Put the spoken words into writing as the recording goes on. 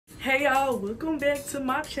Hey y'all, welcome back to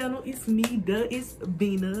my channel. It's me,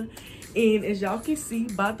 𝒮𝓉𝒶𝓎, and as y'all can see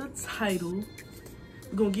by the title,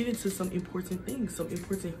 we're gonna get into some important things, some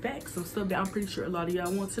important facts, some stuff that I'm pretty sure a lot of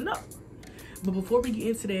y'all want to know. But before we get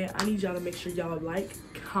into that, I need y'all to make sure y'all like,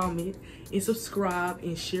 comment, and subscribe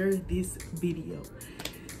and share this video.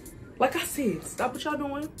 Like I said, stop what y'all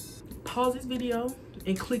doing, pause this video,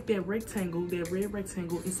 and click that rectangle, that red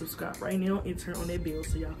rectangle, and subscribe right now and turn on that bell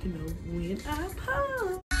so y'all can know when I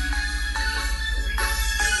post.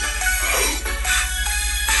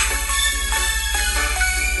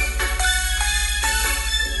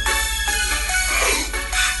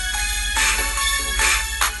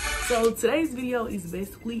 So today's video is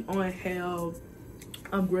basically on how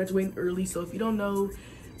I'm graduating early. So if you don't know,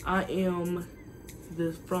 I am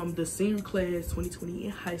from the senior class 2020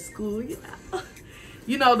 in high school.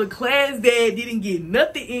 You know, the class that didn't get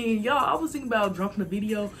nothing in. Y'all, I was thinking about dropping a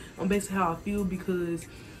video on basically how I feel, because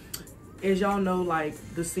as y'all know, like,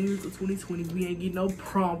 the seniors of 2020, we ain't get no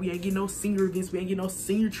prom, we ain't get no senior events, we ain't get no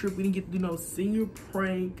senior trip, we didn't get to do no senior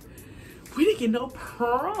prank, we didn't get no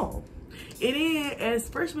prom. And then as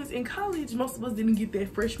freshmen in college, most of us didn't get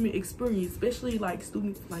that freshman experience, especially like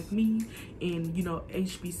students like me and, you know,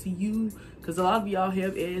 HBCU, because a lot of y'all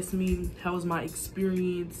have asked me how was my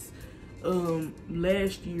experience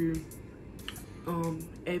last year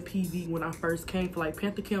at PV when I first came for like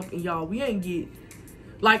Panther Camp. And y'all, we ain't get,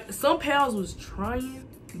 like, some pals was trying,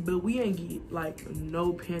 but we ain't get like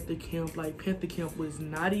no Panther Camp. Like, Panther Camp was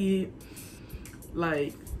not it.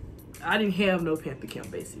 Like, I didn't have no Panther Camp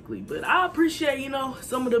basically, but I appreciate, you know,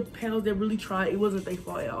 some of the pals that really tried. It wasn't their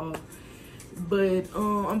fault at all. But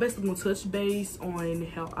I'm basically gonna touch base on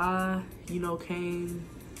how I, you know,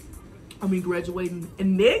 graduating.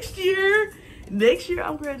 And next year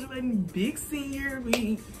I'm graduating big senior.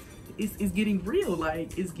 It's getting real,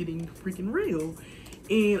 like, it's getting freaking real.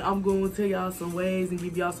 And I'm going to tell y'all some ways and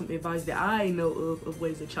give y'all some advice that I know of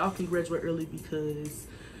ways that y'all can graduate early, because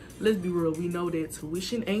let's be real, we know that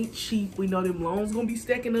tuition ain't cheap. We know them loans gonna be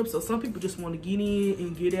stacking up, so some people just want to get in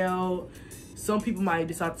and get out. Some people might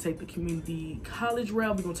decide to take the community college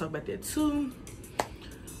route. We're gonna talk about that too.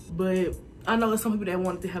 But I know there's some people that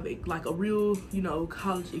wanted to have a real, you know,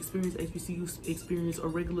 college experience, HBCU experience, or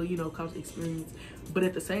regular, you know, college experience. But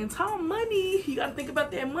at the same time, money, you gotta think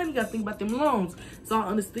about that money, you gotta think about them loans. So I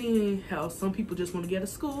understand how some people just want to get out of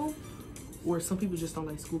school, or some people just don't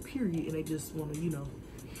like school, period, and they just want to, you know.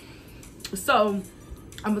 So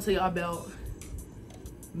I'm gonna tell y'all about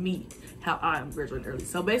me, how I'm graduating early.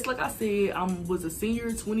 So basically, like I said, I was a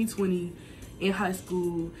senior 2020 in high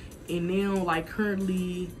school, and now, like,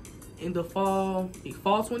 currently in the fall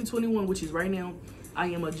 2021, which is right now, I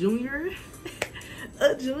am a junior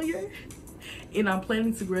and I'm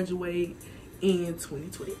planning to graduate in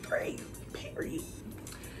 2023, period.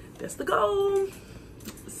 That's the goal.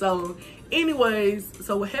 So anyways,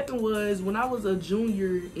 so what happened was, when I was a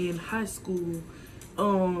junior in high school,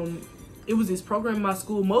 it was this program in my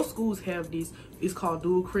school. Most schools have this. It's called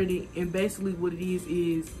dual credit, and basically what it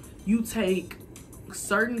is you take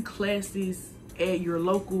certain classes at your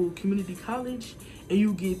local community college, and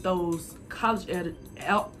you get those college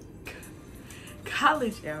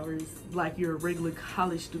hours like you're a regular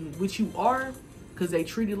college student, which you are, because they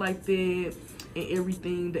treat it like that. And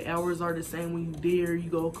everything, the hours are the same when you there. You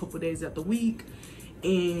go a couple days out the week,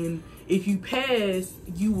 and if you pass,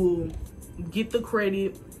 you will get the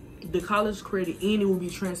credit, the college credit, and it will be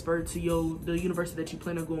transferred to the university that you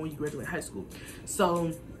plan on going when you graduate high school.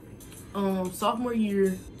 So sophomore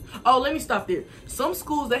year, oh, let me stop there. Some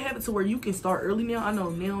schools, they have it to where you can start early now. I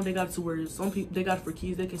know now they got it to where some people, they got it for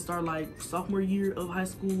kids, they can start like sophomore year of high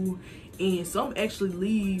school. And some actually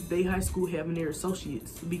leave their high school having their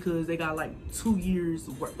associates, because they got like 2 years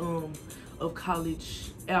of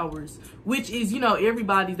college hours, which is, you know,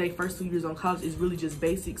 everybody, their first 2 years on college is really just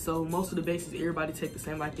basic. So most of the basics everybody take the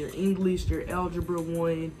same, like their English, their algebra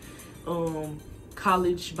 1,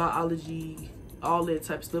 college biology, all that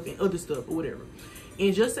type of stuff, and other stuff or whatever.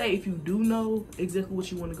 And just say, if you do know exactly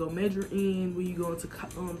what you want to go major in when you go into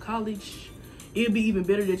college, it'd be even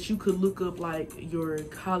better that you could look up like your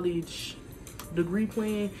college degree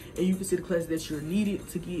plan, and you can see the classes that you're needed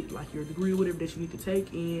to get like your degree or whatever that you need to take.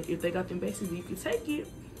 And if they got them basics, you can take it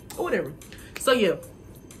or whatever. So yeah,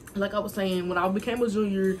 like I was saying, when I became a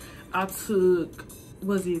junior, I took,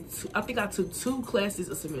 I think I took 2 classes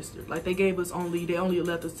a semester. Like, they only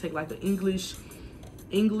allowed us to take like an English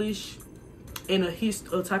and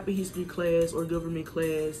a type of history class or government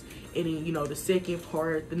class, and then, you know, the second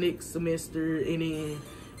part the next semester. And then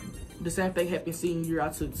the same thing happened senior year. I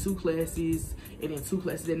took 2 classes, and then 2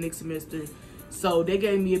 classes that next semester. So they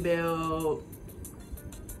gave me about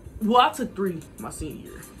well, I took 3 my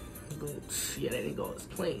senior year, but yeah, that didn't go as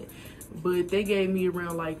planned. But they gave me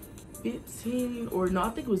around like 15, or no, I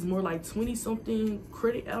think it was more like 20 something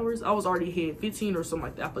credit hours. I was already had 15 or something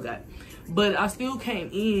like that, I forgot. But I still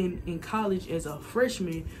came in college as a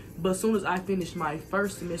freshman, but as soon as I finished my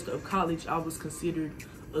first semester of college, I was considered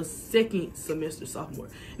a second semester sophomore.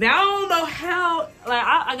 Now I don't know how, like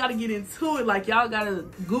I gotta get into it. Like y'all gotta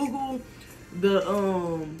Google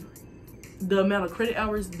the amount of credit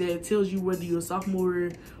hours that tells you whether you're a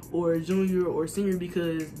sophomore or junior or senior,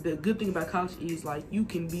 because the good thing about college is like you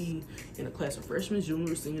can be in a class of freshmen,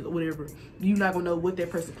 juniors, seniors, or whatever. You're not gonna know what that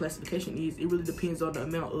person's classification is. It really depends on the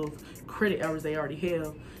amount of credit hours they already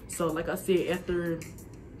have. So like I said, after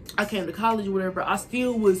I came to college or whatever, I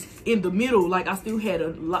still was in the middle. Like I still had a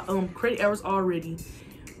lot credit hours already,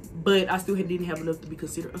 but I still didn't have enough to be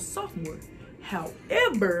considered a sophomore.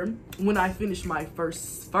 However, when I finished my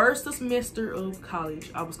first semester of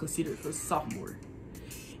college, I was considered a sophomore.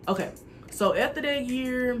 Okay, so after that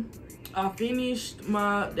year, I finished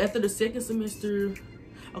after the second semester,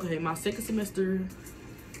 okay, my second semester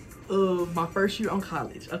of my first year on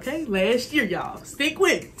college, okay? Last year, y'all. Stick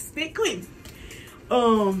with me.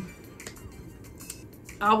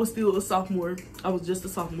 I was still a sophomore. I was just a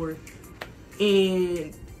sophomore.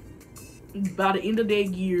 And by the end of that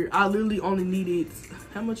year, I literally only needed,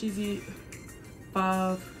 how much is it?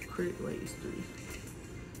 5 credit, wait, it's 3.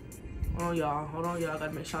 Oh, y'all, hold on, y'all. I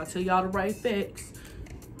gotta make sure I tell y'all the right facts.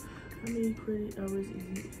 How many credit hours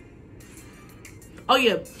is it? Oh,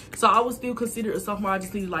 yeah. So I was still considered a sophomore. I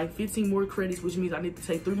just needed like 15 more credits, which means I need to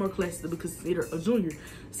take 3 more classes to be considered a junior.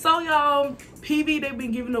 So, y'all, PV, they've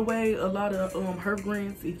been giving away a lot of HERF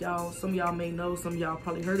grants. If y'all, some of y'all may know, some of y'all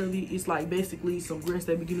probably heard of it. It's like basically some grants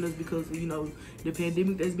they've been giving us because of, you know, the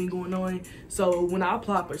pandemic that's been going on. So when I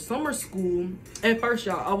applied for summer school, at first,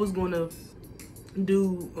 y'all, I was going to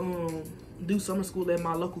do summer school at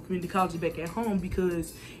my local community college back at home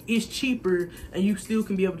because it's cheaper and you still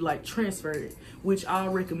can be able to like transfer it, which I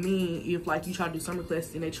recommend if like you try to do summer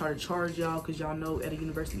classes and they try to charge y'all, because y'all know at a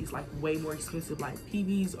university it's like way more expensive. Like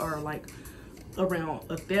PVs are like around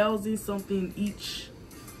 1,000 something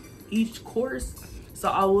each course. So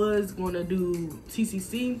I was going to do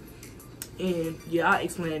TCC, and yeah, I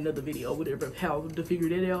explained in another video whatever how to figure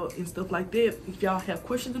that out and stuff like that if y'all have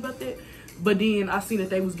questions about that. But then I seen that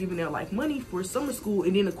they was giving out like money for summer school,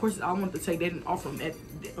 and then the courses I wanted to take, they didn't offer them at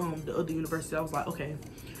the other university. I was like, okay,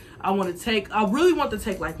 I really want to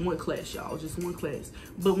take like 1 class, y'all, just 1 class.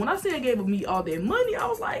 But when I said they gave me all that money, I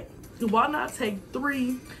was like, why not take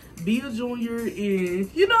 3, be a junior, and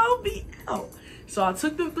you know, be out. So I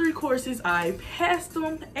took them 3 courses. I passed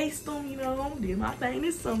them, aced them, you know, did my thing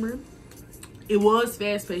this summer. It was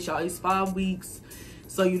fast paced, y'all. It's 5 weeks,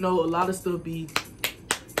 so you know a lot of stuff be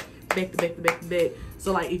back to back to back to back.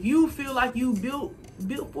 So like if you feel like you built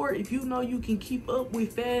for it, if you know you can keep up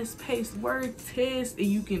with fast paced work, tests, and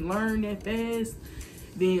you can learn that fast,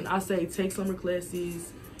 then I say take summer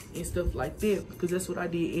classes and stuff like that, because that's what I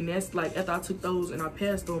did. And that's like after I took those and I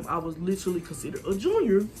passed them, I was literally considered a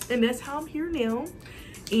junior, and that's how I'm here now.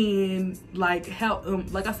 And like how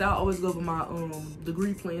like I said, I always go over my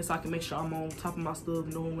degree plan so I can make sure I'm on top of my stuff,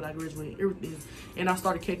 knowing when I graduate and everything. And I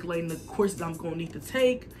started calculating the courses I'm gonna need to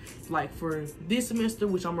take, like for this semester,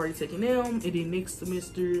 which I'm already taking now, and then next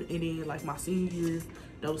semester, and then like my senior year,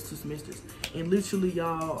 those 2 semesters. And literally,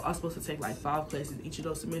 y'all, I'm supposed to take like 5 classes each of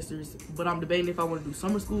those semesters, but I'm debating if I want to do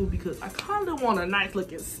summer school because I kind of want a nice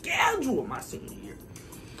looking schedule my senior year.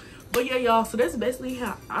 But yeah, y'all, so that's basically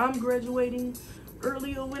how I'm graduating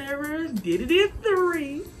early or whatever. Did it in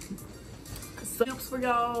 3. So tips for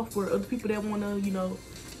y'all, for other people that want to, you know,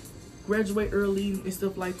 graduate early and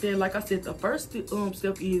stuff like that. Like I said, the first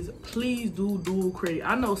step is please do dual credit.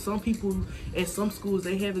 I know some people at some schools,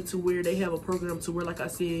 they have it to where they have a program to where, like I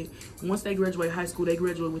said, once they graduate high school, they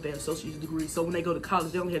graduate with their associate's degree. So when they go to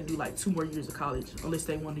college, they only have to do like 2 more years of college, unless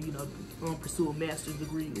they want to, you know, pursue a master's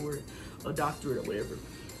degree or a doctorate or whatever.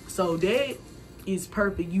 So that is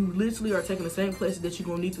perfect. You literally are taking the same classes that you're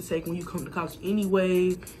gonna need to take when you come to college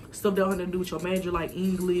anyway. Stuff that have to do with your major, like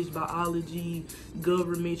English, biology,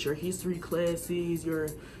 government, your history classes, your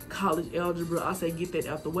college algebra. I say get that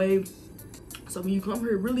out the way. So when you come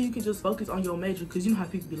here, really you can just focus on your major, because you know how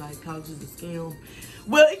people be like, college is a scam.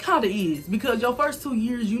 Well, it kind of is, because your first 2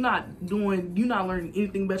 years you're not learning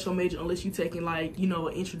anything about your major unless you're taking like, you know,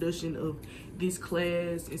 an introduction of this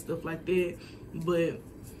class and stuff like that. But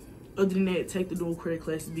other than that, take the dual credit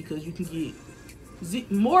classes, because you can get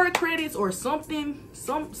more credits or something.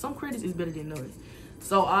 Some credits is better than none.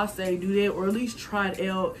 So I say do that, or at least try it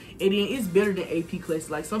out. And then it's better than AP classes.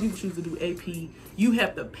 Like some people choose to do AP. You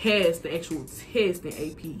have to pass the actual test in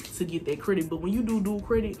AP to get that credit. But when you do dual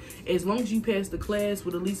credit, as long as you pass the class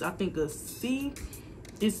with at least, I think, a C,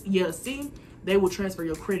 a C, they will transfer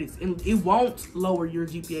your credits. And it won't lower your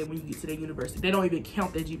GPA when you get to that university. They don't even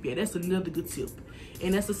count that GPA. That's another good tip.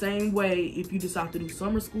 And that's the same way if you decide to do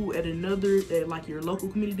summer school at like your local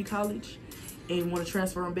community college, and want to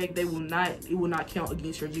transfer them back, it will not count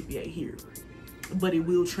against your GPA here, but it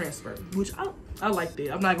will transfer, which I like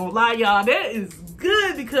that. I'm not gonna lie, y'all, that is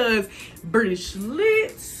good, because British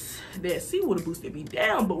Lit, that C would have boosted me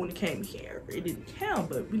down, but when it came here, it didn't count.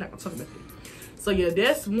 But we're not gonna talk about that. So yeah,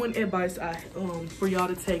 that's one advice for y'all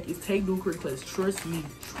to take, is take dual credit class. Trust me,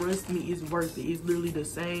 it's worth it. It's literally the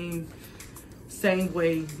same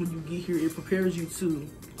way when you get here. It prepares you too.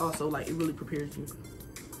 Also, like, it really prepares you.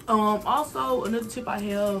 Also, another tip I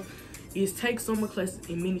have is take summer classes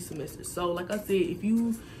in mini semesters. So like I said, if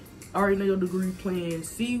you already know your degree plan,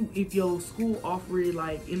 see if your school offer it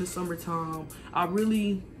like in the summertime. I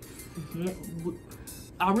really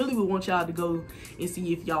would want y'all to go and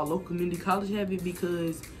see if y'all local community college have it,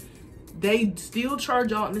 because they still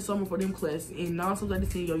charge y'all in the summer for them classes, and 9 times out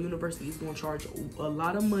of 10 your university is going to charge a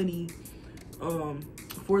lot of money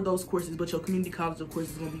for those courses, but your community college, of course,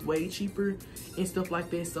 is going to be way cheaper and stuff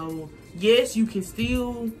like that. So yes, you can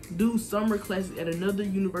still do summer classes at another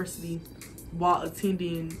university while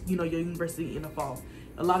attending, you know, your university in the fall.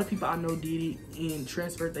 A lot of people I know did it and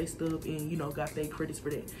transferred their stuff and, you know, got their credits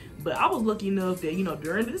for that. But I was lucky enough that, you know,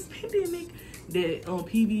 during this pandemic, that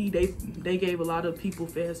PV, they gave a lot of people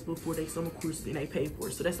FAFSA for their summer courses and they paid for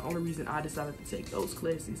it. So that's the only reason I decided to take those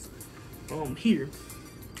classes here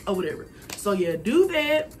or whatever. So yeah, do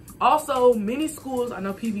that. Also, many schools, I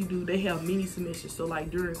know PV do, they have mini semesters. So like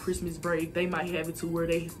during Christmas break, they might have it to where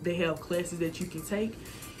they have classes that you can take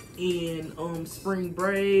in spring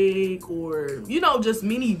break, or, you know, just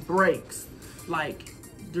mini breaks, like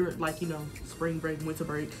during, like, you know, spring break, winter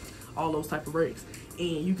break, all those type of breaks.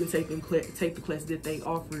 And you can take the classes that they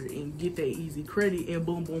offer and get that easy credit, and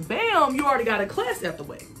boom, boom, bam, you already got a class out the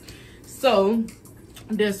way. So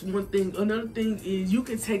that's one thing. Another thing is you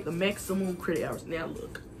can take the maximum credit hours. Now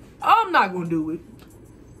look, I'm not gonna do it.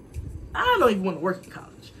 I don't even want to work in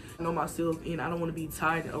college. I know myself, and I don't want to be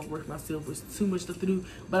tired and overwork myself with too much stuff to do.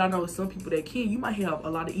 But I know some people that can. You might have a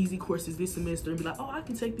lot of easy courses this semester and be like, oh, I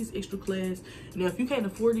can take this extra class. Now if you can't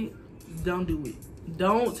afford it, don't do it.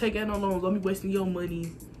 Don't take out no loans. Don't be wasting your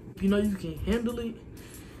money. If you know you can handle it,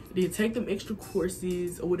 then take them extra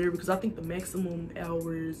courses or whatever, because I think the maximum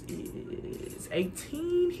hours is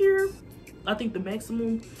 18 here. I think the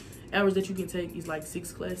maximum hours that you can take is like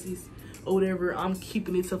 6 classes or whatever. I'm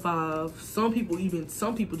keeping it to 5. Some people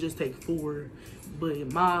just take 4, but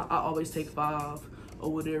I always take 5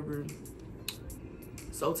 or whatever.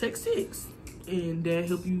 So take 6, and that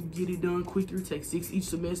help you get it done quicker. Take 6 each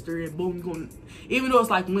semester, and boom, you're going, even though it's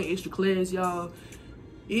like 1 extra class, y'all,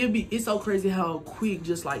 it's so crazy how quick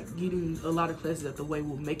just like getting a lot of classes out the way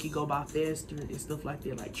will make it go by faster and stuff like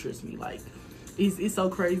that. Like, trust me, like it's so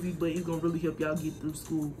crazy, but it's gonna really help y'all get through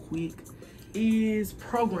school quick. Is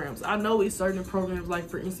programs. I know it's certain programs, like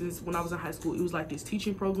for instance, when I was in high school, it was like this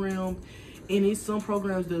teaching program, and it's some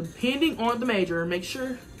programs depending on the major. Make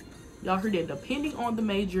sure y'all heard that, depending on the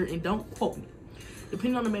major, and don't quote me.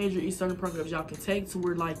 Depending on the major, it's certain programs y'all can take to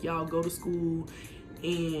where like y'all go to school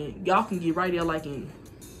and y'all can get right there like in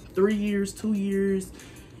 3 years, 2 years,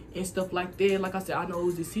 and stuff like that. Like I said, I know it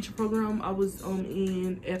was this teacher program I was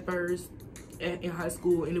in at first in high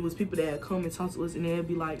school, and it was people that had come and talk to us, and they'd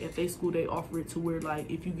be like, at their school they offer it to where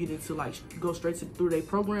like if you get into like go straight through their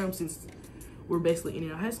program, since we're basically in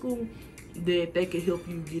high school, that they could help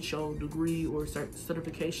you get your degree or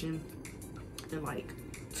certification in like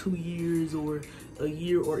 2 years or a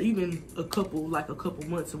year, or even a couple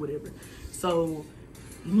months or whatever. So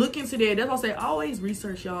look into that. That's why I say always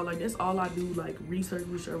research, y'all. Like, that's all I do, like research,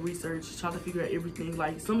 try to figure out everything.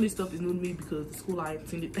 Like, some of this stuff is new to me because the school I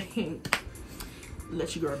attended, they ain't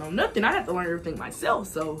let you girl know nothing. I have to learn everything myself.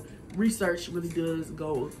 So research really does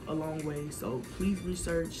go a long way. So please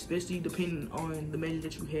research, especially depending on the major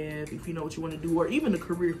that you have, if you know what you want to do, or even the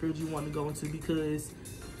career field you want to go into, because,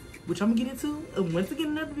 which I'm gonna get into once again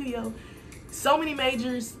in another video, so many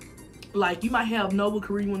majors. Like, you might have no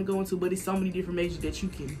career you want to go into, but it's so many different majors that you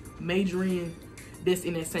can major in that's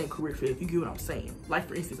in that same career field, if you get what I'm saying. Like,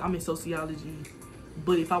 for instance, I'm in sociology,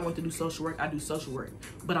 but if I want to do social work, I do social work.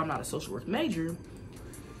 But I'm not a social work major,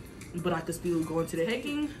 but I could still go into the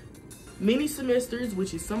taking mini semesters,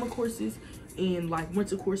 which is summer courses, and like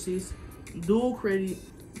winter courses, dual credit,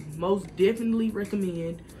 most definitely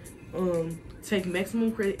recommend. take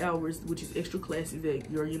maximum credit hours, which is extra classes that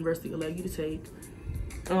your university allow you to take,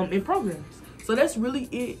 in programs. So that's really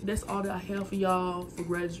it. That's all that I have for y'all for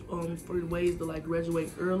for ways to like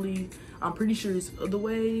graduate early. I'm pretty sure there's other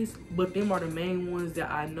ways, but them are the main ones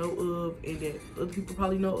that I know of and that other people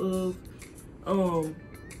probably know of.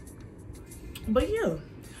 But yeah,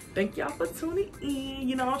 thank y'all for tuning in.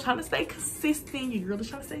 You know, I'm trying to stay consistent. Your girl is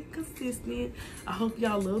trying to stay consistent. I hope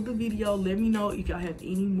y'all love the video. Let me know if y'all have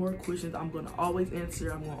any more questions. I'm gonna always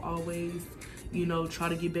answer. I'm gonna always, you know, try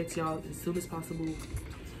to get back to y'all as soon as possible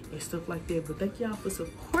and stuff like that. But thank y'all for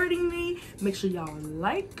supporting me. Make sure y'all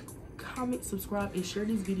like, comment, subscribe, and share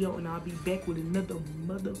this video, and I'll be back with another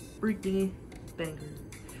mother freaking banger.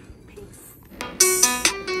 Peace.